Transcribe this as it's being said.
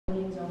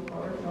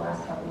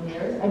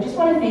I just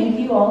want to thank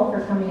you all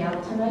for coming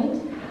out tonight.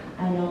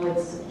 I know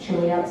it's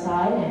chilly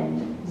outside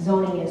and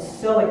zoning is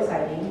so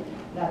exciting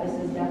that this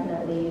is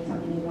definitely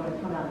something you want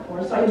to come out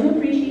for. So I do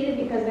appreciate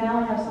it because now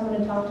I have someone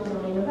to talk to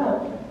zoning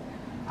about.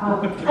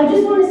 I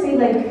just want to say,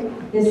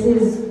 like, this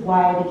is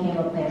why I became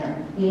a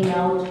planner, being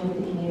out with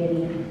the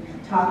community,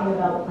 talking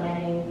about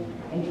planning,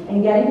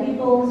 and getting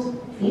people's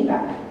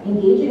feedback,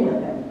 engaging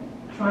with them,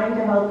 trying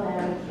to help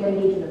them get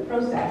engaged in the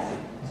process.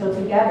 So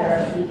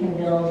together, we can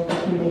build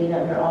a community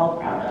that we're all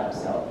proud of.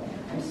 So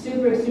I'm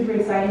super, super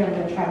excited. I'm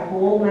going to try to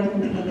hold my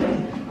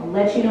containment. I'll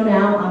let you know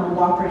now, I'm a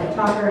walker and a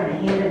talker and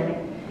a hander,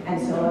 and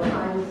so at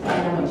times, I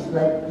know, just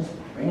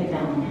bring it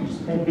down,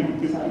 just bring it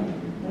down. So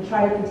I'm going to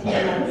try to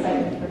contain my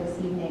excitement for this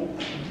evening.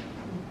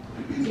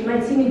 So you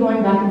might see me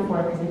going back and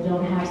forth because I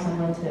don't have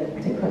someone to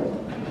cook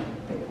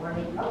for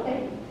me.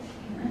 Okay.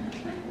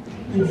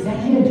 The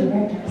executive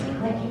director is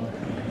clicking.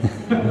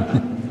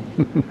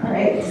 All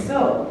right,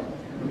 so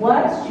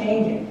what's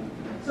changing?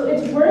 So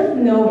it's worth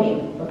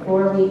noting,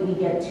 before we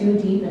get too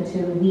deep into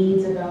the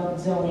weeds about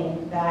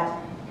zoning, that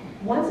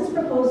once this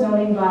proposed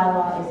zoning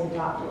bylaw is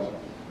adopted,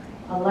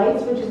 a light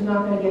switch is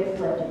not going to get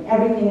flipped and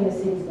everything in the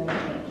city is going to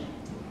change.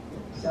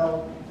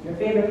 So your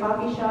favorite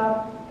coffee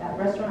shop, that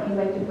restaurant you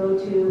like to go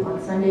to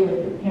on Sunday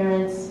with your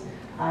parents,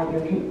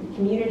 your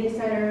community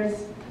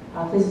centers,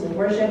 places of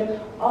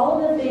worship,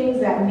 all of the things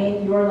that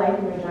make your life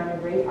in Regina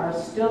great are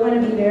still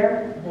going to be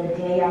there the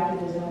day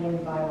after the zoning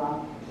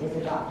bylaw is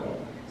adopted.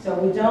 So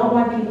we don't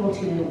want people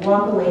to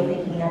walk away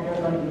thinking that there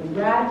are going to be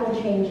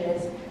radical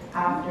changes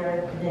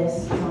after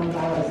this zoning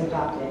bylaw is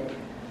adopted.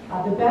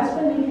 The best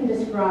way we can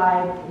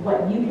describe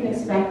what you can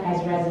expect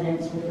as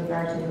residents with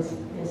regard to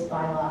this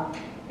bylaw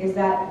is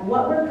that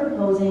what we're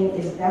proposing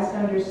is best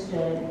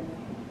understood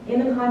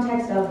in the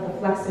context of the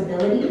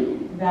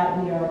flexibility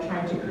that we are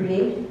trying to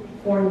create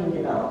for new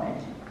development.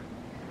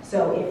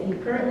 So if you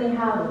currently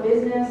have a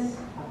business,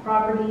 a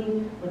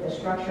property with a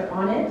structure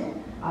on it,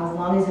 as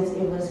long as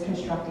it was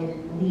constructed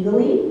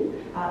legally,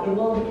 it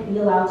will be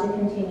allowed to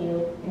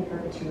continue in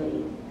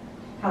perpetuity.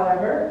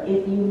 However,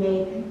 if you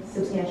make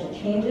substantial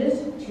changes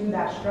to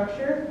that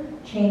structure,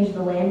 change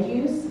the land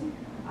use,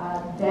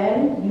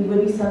 then you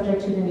would be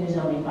subject to the new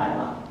zoning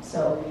bylaw.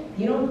 So if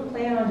you don't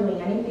plan on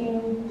doing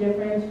anything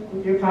different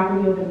with your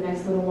property over the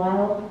next little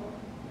while,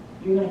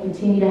 you're going to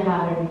continue to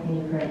have everything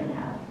you currently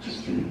have.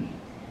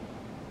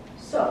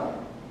 So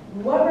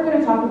what we're going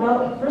to talk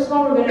about, first of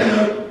all, we're going to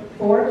make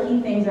 4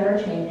 key things that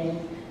are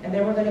changing, and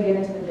then we're going to get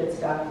into the good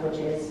stuff, which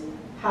is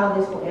how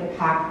this will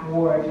impact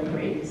Ward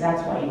 3, because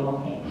that's why you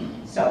all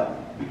came. So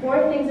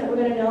 4 things that we're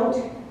going to note,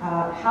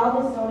 how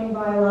the zoning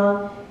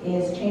bylaw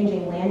is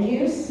changing land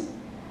use,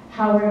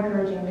 how we're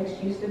encouraging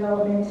mixed-use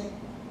development,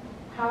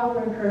 how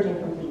we're encouraging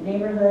complete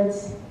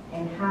neighborhoods,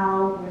 and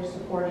how we're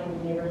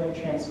supporting neighborhood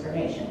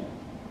transformation.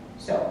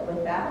 So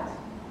with that,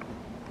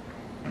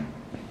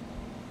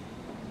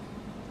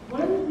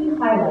 one of the key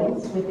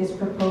highlights with this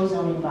proposed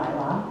zoning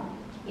bylaw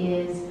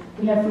is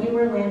we have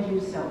fewer land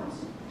use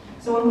zones.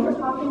 So when we're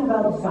talking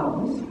about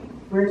zones,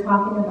 we're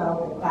talking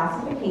about the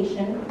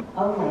classification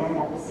of land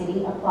that the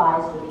city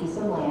applies to a piece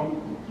of land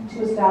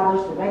to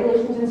establish the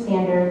regulations and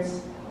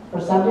standards for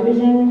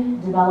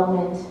subdivision,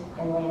 development,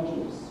 and land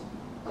use.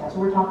 That's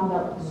what we're talking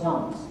about,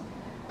 zones.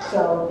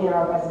 So there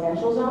are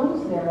residential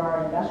zones, there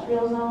are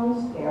industrial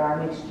zones, there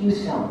are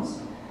mixed-use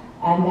zones,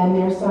 and then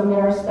there's some that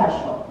are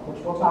special,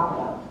 which we'll talk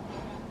about.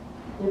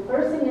 The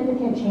first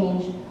significant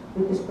change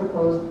with this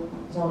proposed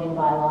zoning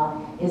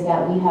bylaw is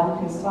that we have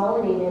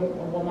consolidated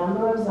the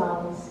number of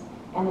zones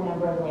and the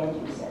number of land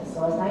uses.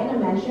 So as Diana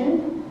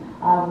mentioned,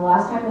 the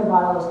last time the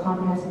bylaw was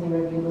comprehensively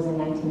reviewed was in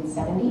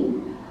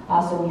 1970.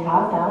 So we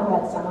have found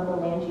that some of the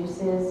land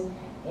uses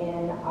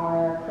in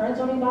our current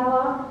zoning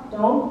bylaw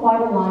don't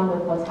quite align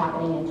with what's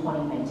happening in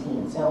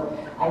 2019. So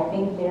I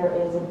think there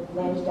is a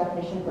land use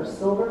definition for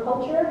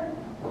silviculture,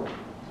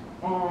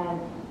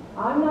 and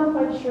I'm not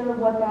quite sure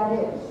what that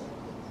is.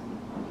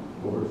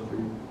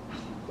 Forestry.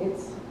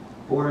 It's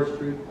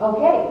Forestry.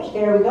 okay,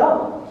 there we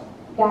go.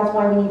 That's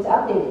why we need to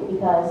update it,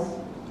 because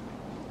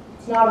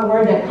it's not a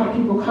word that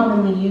people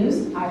commonly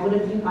use. I would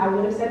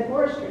have said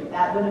forestry.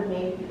 That would have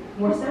made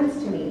more sense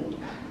to me.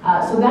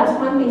 So that's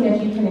one thing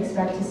that you can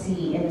expect to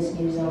see in this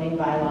new zoning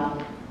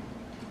bylaw.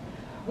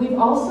 We've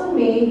also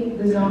made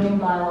the zoning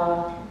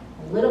bylaw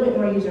a little bit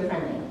more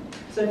user-friendly.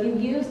 So if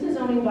you've used the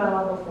zoning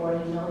bylaw before,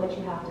 you know that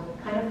you have to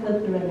kind of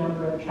flip through a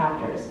number of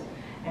chapters.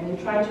 And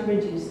we've tried to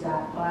reduce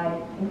that by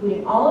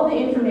including all of the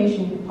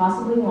information you could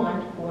possibly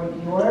want for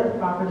your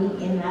property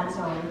in that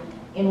zone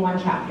in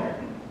one chapter.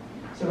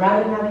 So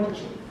rather than having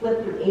to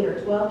flip through 8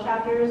 or 12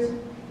 chapters,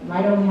 you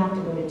might only have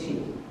to go to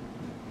 2.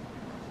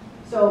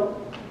 So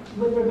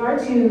with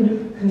regard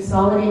to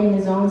consolidating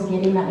the zones,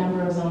 getting that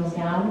number of zones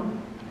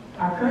down,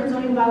 our current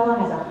zoning bylaw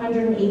has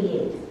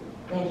 188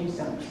 land use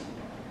zones.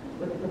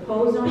 With the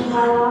proposed zoning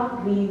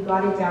bylaw, we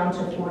got it down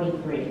to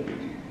 43.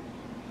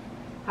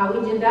 How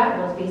we did that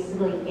was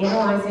basically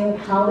analyzing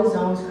how the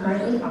zones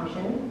currently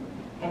function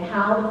and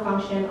how the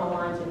function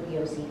aligns with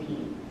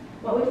BOCP.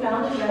 What we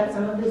found is that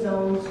some of the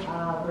zones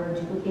were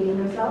duplicating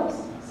themselves,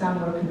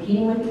 some were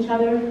competing with each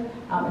other,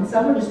 and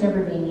some were just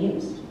never being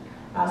used.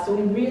 So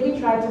we really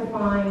tried to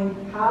find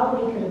how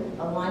we could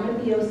align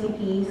with the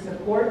OCP,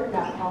 support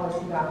that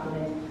policy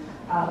document,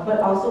 but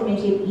also make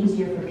it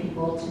easier for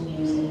people to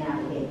use and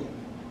navigate.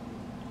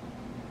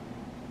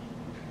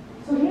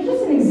 So here's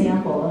just an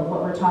example of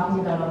what we're talking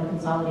about on the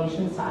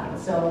consolidation side.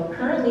 So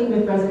currently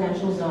with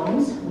residential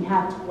zones, we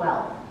have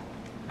 12.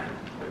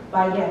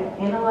 By again,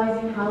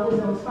 analyzing how the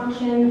zones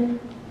function,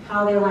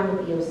 how they align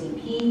with the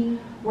OCP,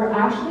 we're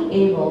actually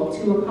able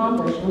to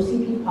accomplish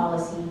OCP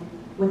policy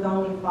with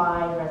only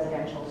 5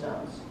 residential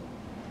zones.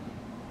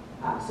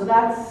 So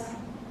that's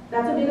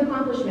a big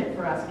accomplishment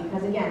for us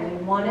because again,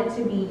 we want it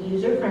to be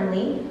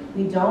user-friendly.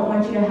 We don't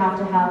want you to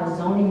have a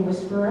zoning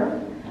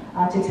whisperer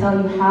to tell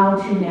you how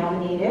to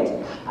navigate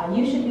it.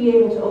 You should be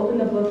able to open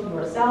the book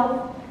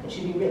yourself. It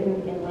should be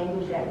written in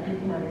language that you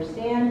can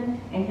understand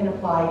and can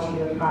apply to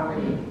your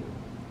property.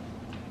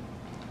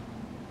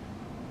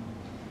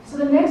 So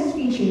the next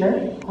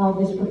feature of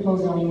this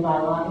proposed zoning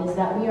bylaw is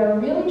that we are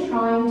really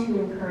trying to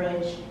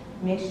encourage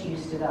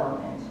mixed-use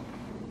development.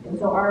 And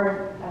so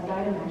as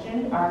Diana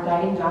mentioned, our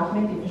guiding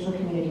document, the official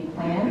community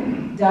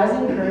plan, does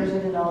encourage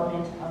the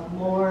development of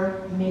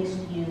more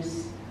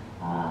mixed-use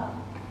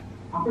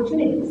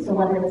opportunities. So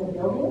whether it's a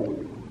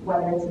building,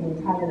 whether it's an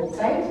entire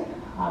site,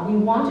 we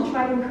want to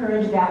try to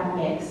encourage that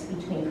mix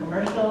between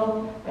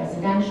commercial,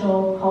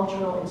 residential,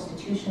 cultural,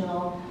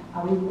 institutional.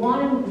 We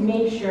want to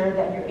make sure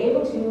that you're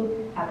able to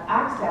have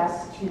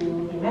access to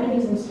the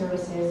amenities and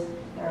services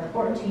that are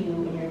important to you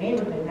in your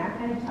neighborhood, and that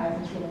kind of ties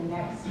into the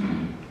next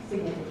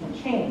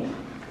significant change,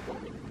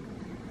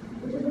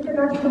 which is with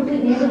regard to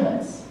complete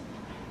neighborhoods.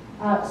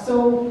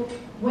 So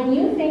when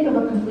you think of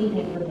a complete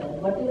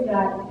neighborhood, what does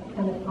that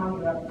kind of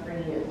conjure up for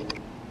you?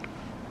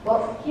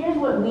 Well, here's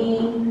what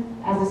we,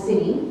 as a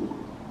city,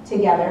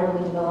 together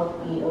when we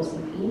developed the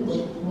OCP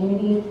with the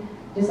community,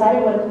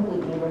 decided what a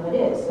complete neighborhood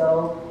is.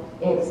 So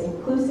it's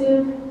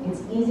inclusive,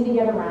 it's easy to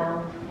get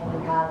around, and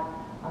we have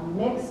a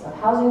mix of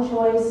housing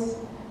choice,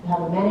 we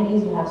have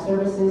amenities, we have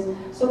services.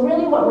 So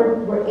really what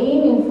we're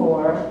aiming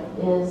for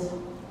is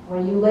where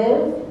you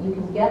live, you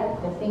can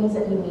get the things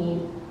that you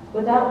need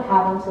without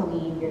having to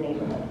leave your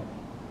neighborhood.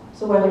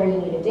 So whether you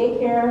need a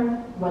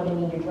daycare, whether you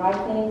need your dry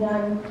cleaning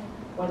done,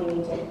 whether you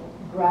need to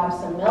grab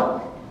some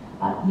milk,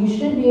 you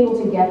should be able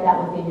to get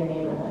that within your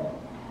neighborhood.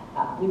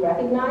 We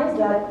recognize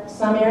that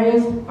some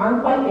areas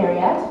aren't quite there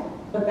yet,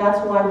 but that's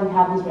why we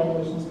have these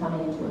regulations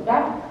coming into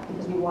effect,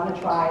 because we want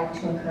to try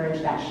to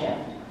encourage that shift.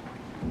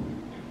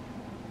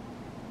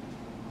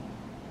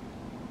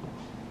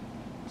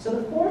 So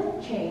the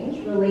fourth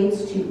change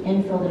relates to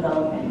infill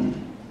development.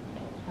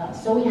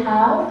 So we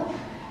have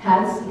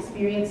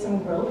experienced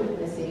some growth within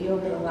the city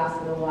over the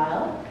last little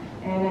while,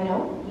 and I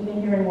know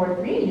even here in Ward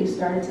 3, you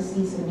started to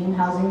see some new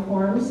housing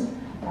forms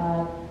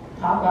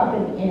pop up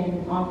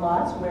on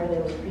lots where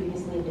there was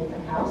previously a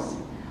different house.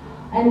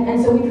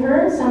 And so we've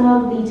heard some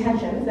of the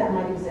tensions that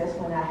might exist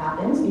when that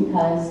happens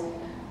because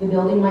the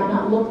building might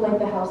not look like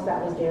the house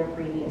that was there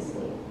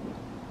previously.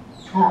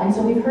 And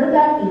so we've heard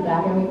that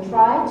feedback, and we've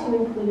tried to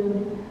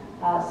include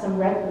some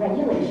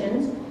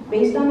regulations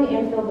based on the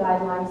infill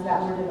guidelines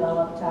that were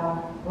developed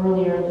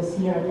earlier this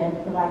year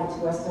and provided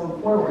to us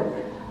going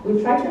forward.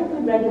 We've tried to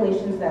include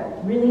regulations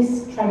that really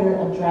try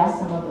to address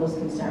some of those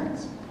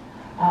concerns.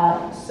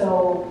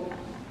 So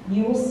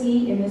you will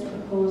see in this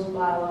proposed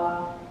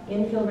bylaw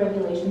infill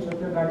regulations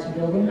with regard to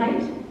building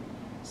height.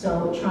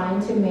 So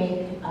trying to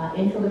make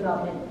infill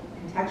development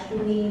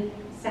contextually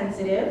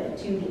sensitive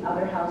to the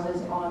other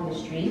houses on the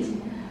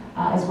street,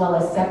 as well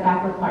as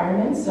setback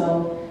requirements.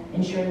 So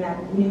ensuring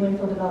that new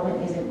infill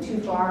development isn't too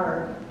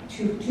far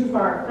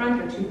up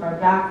front or too far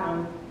back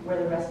from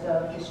where the rest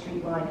of the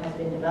street line has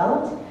been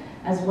developed,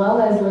 as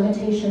well as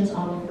limitations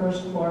on the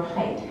first floor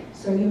height.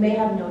 So you may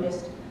have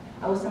noticed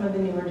with some of the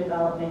newer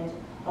development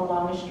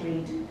along the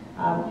street,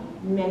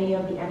 many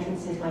of the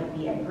entrances might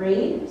be at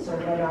grade, so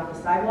right off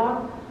the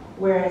sidewalk,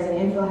 whereas an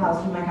infill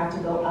house, you might have to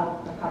go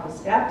up a couple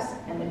steps,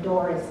 and the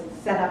door is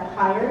set up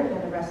higher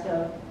than the rest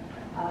of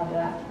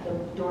the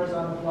doors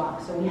on the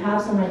block. So we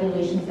have some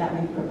regulations that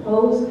we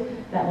propose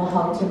that will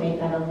help to make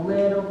that a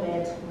little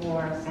bit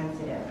more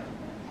sensitive.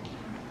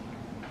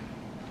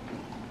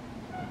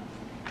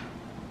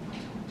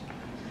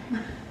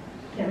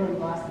 Get really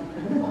bossy.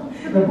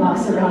 The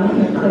boss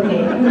around and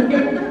clicking.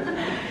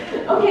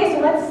 Okay, so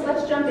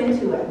let's jump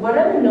into it. What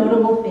are the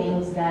notable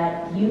things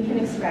that you can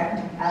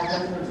expect as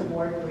residents of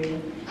Ward 3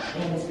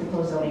 in this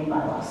proposed zoning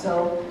bylaw?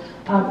 So,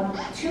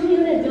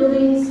 2-unit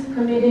buildings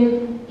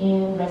permitted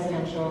in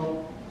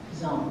residential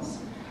zones.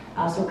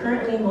 So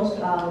currently, a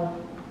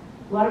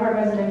lot of our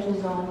residential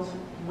zones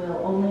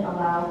will only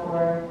allow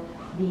for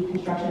the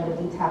construction of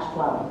a detached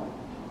dwelling,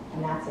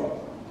 and that's it.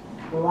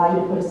 Will allow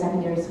you to put a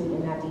secondary suite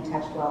in that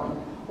detached dwelling.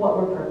 What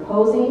we're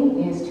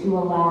proposing is to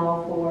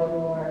allow for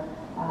more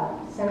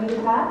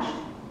semi-detached,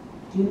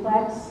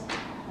 duplex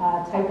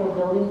type of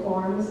building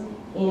forms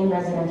in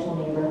residential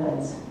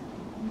neighborhoods.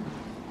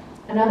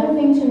 Another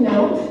thing to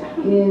note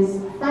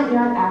is front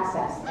yard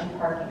access and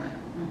parking.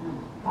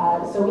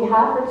 So we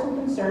have heard some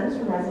concerns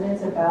from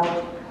residents about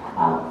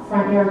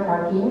front yard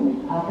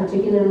parking,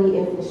 particularly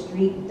if the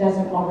street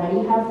doesn't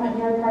already have front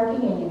yard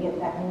parking and you get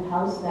that new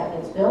house that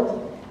gets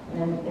built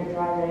and then their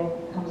driveway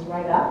comes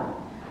right up.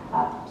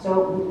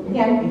 So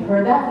again, we've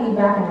heard that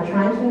feedback and we're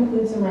trying to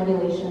include some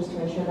regulations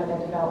to ensure that that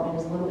development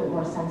is a little bit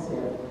more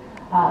sensitive.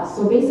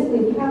 So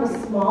basically, if you have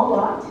a small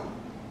lot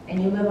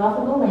and you live off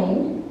of a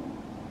lane,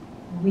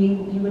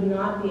 you would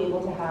not be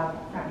able to have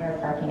front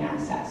yard parking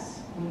access.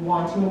 We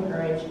want to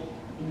encourage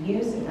the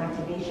use and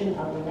activation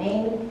of the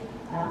lane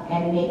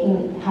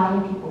and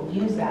having people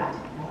use that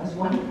as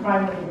one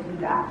primary way to do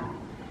that.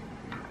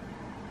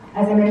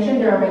 As I mentioned,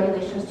 there are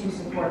regulations to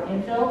support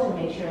infill to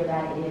make sure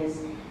that it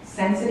is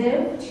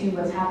sensitive to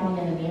what's happening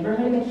in the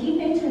neighborhood. And the key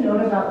thing to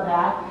note about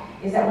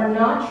that is that we're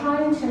not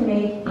trying to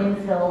make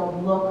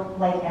infill look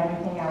like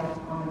everything else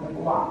on the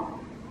block.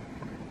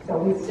 So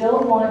we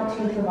still want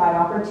to provide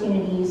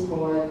opportunities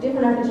for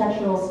different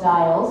architectural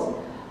styles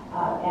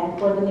and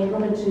for the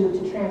neighborhood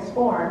to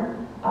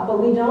transform, but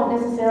we don't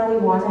necessarily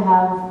want to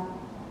have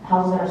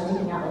houses that are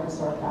sticking out like a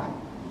sore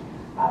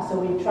thumb. So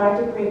we've tried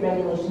to create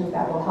regulations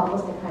that will help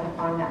us to kind of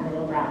find that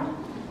middle ground.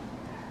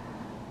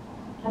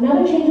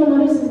 Another change you'll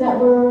notice is that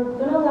we're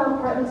going to allow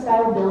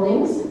apartment-style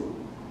buildings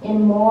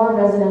in more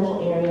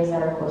residential areas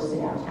that are close to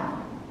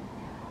downtown.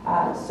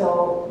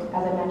 So,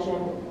 as I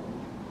mentioned,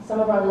 some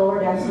of our lower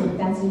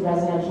density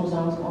residential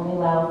zones only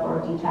allow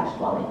for detached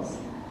dwellings.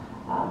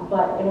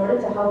 But in order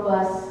to help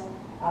us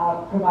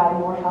provide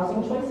more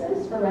housing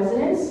choices for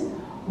residents,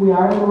 we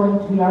are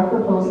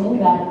proposing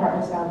that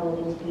apartment-style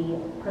buildings be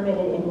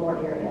permitted in more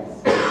areas.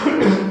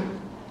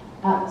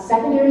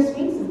 Secondary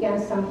suites, again,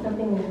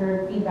 something we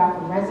heard feedback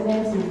from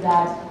residents is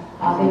that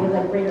they would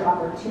like greater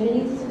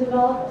opportunities to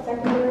develop a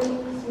secondary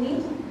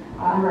suite.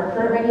 Under our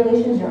current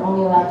regulations, you're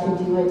only allowed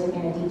to do it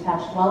in a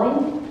detached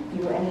dwelling. If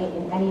you were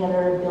in any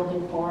other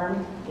building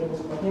form, it was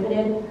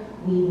prohibited.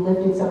 We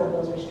lifted some of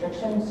those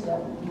restrictions so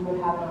that you would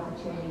have an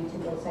opportunity to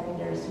build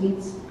secondary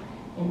suites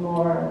in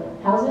more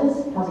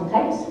housing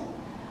types.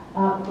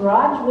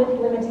 Garage width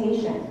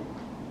limitation.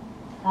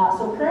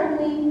 So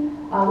currently,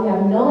 we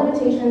have no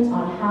limitations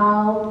on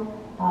how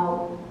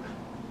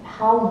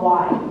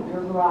wide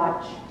your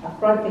garage, a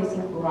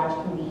front-facing garage,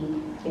 can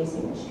be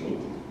facing the street.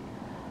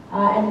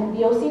 And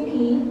the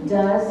OCP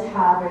does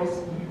have a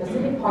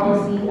specific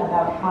policy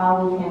about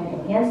how we can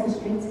enhance the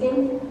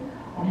streetscape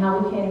and how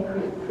we can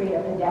create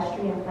a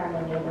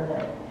pedestrian-friendly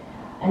neighborhood.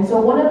 And so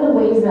one of the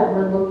ways that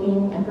we're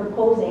looking and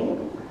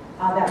proposing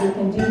that we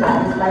can do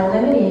that is by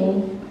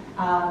limiting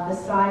the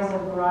size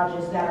of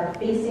garages that are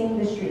facing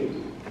the street.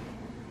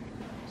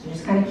 So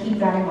just kind of keep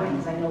that in mind,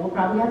 because I know we'll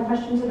probably have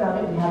questions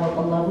about it. We have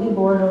a lovely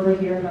board over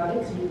here about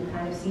it, so you can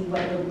kind of see what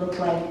it would look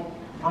like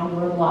on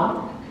your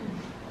block.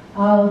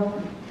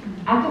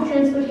 Active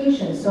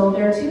transportation. So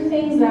there are two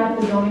things that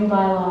the zoning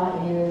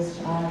bylaw is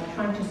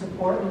trying to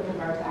support with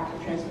regard to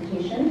active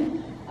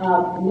transportation.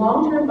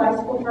 Long-term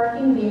bicycle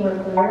parking being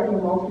required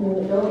in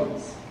multi-unit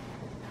buildings.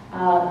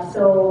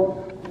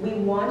 So we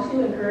want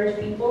to encourage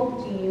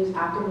people to use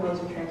active modes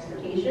of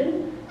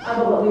transportation.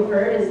 But what we've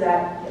heard is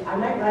that I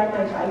might ride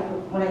my bike,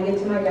 but when I get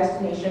to my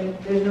destination,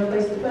 there's no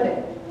place to put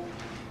it.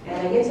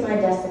 And I get to my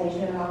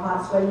destination in a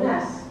hot, sweaty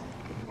mess,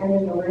 and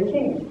there's nowhere to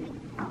change.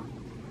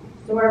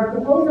 So our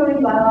proposed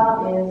zoning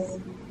bylaw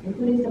is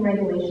including some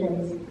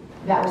regulations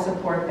that will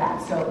support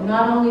that. So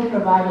not only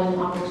providing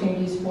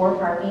opportunities for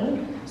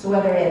parking, so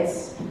whether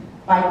it's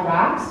bike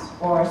racks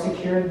or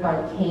secured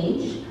bike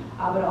cage,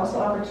 but also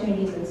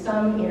opportunities in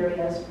some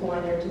areas for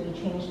there to be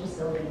changed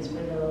facilities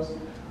for those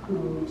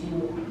who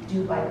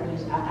do bike or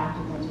use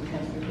active modes of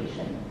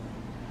transportation.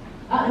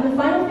 And the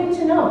final thing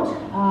to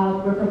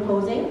note, we're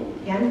proposing,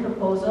 again,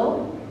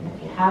 proposal.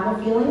 If you have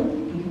a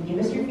feeling, you can give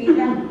us your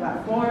feedback. We've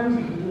got forms,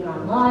 you can do it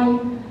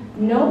online.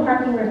 No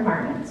parking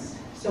requirements.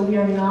 So we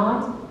are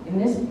not, in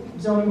this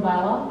zoning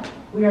bylaw,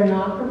 we are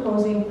not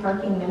proposing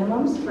parking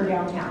minimums for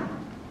downtown.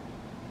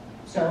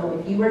 So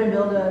if you were to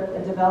build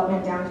a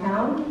development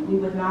downtown, we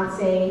would not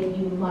say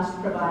you must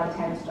provide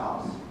 10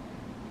 stalls.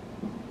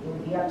 It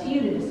would be up to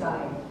you to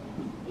decide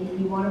if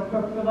you want to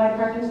provide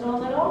parking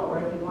stalls at all, or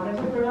if you wanted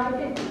to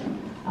provide 50.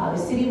 The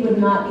city would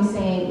not be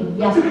saying,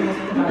 yes, we must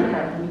provide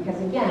parking,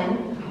 because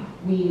again,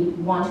 we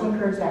want to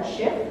encourage that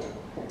shift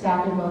to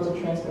active modes of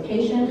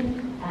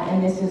transportation,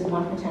 and this is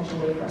one potential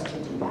way for us to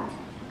do that.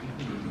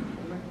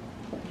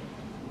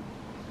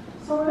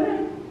 So we're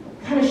going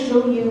to kind of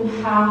show you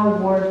how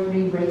Ward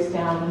 3 breaks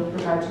down with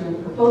regard to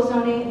proposed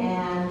zoning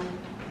and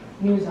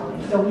new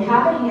zoning. So we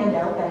have a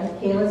handout that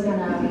Kayla's going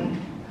to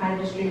kind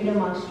of distribute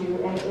amongst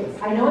you,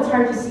 and I know it's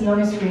hard to see on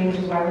the screen, which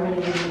is why we're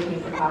going to give you a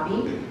paper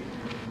copy.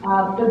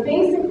 But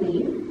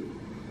basically,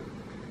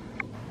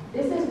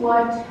 this is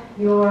what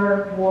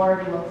your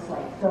ward looks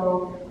like.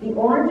 So the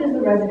orange is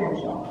the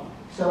residential.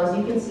 So as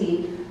you can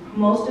see,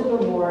 most of the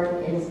ward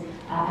is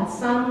at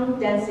some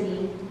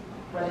density,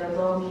 whether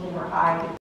low, medium, or high,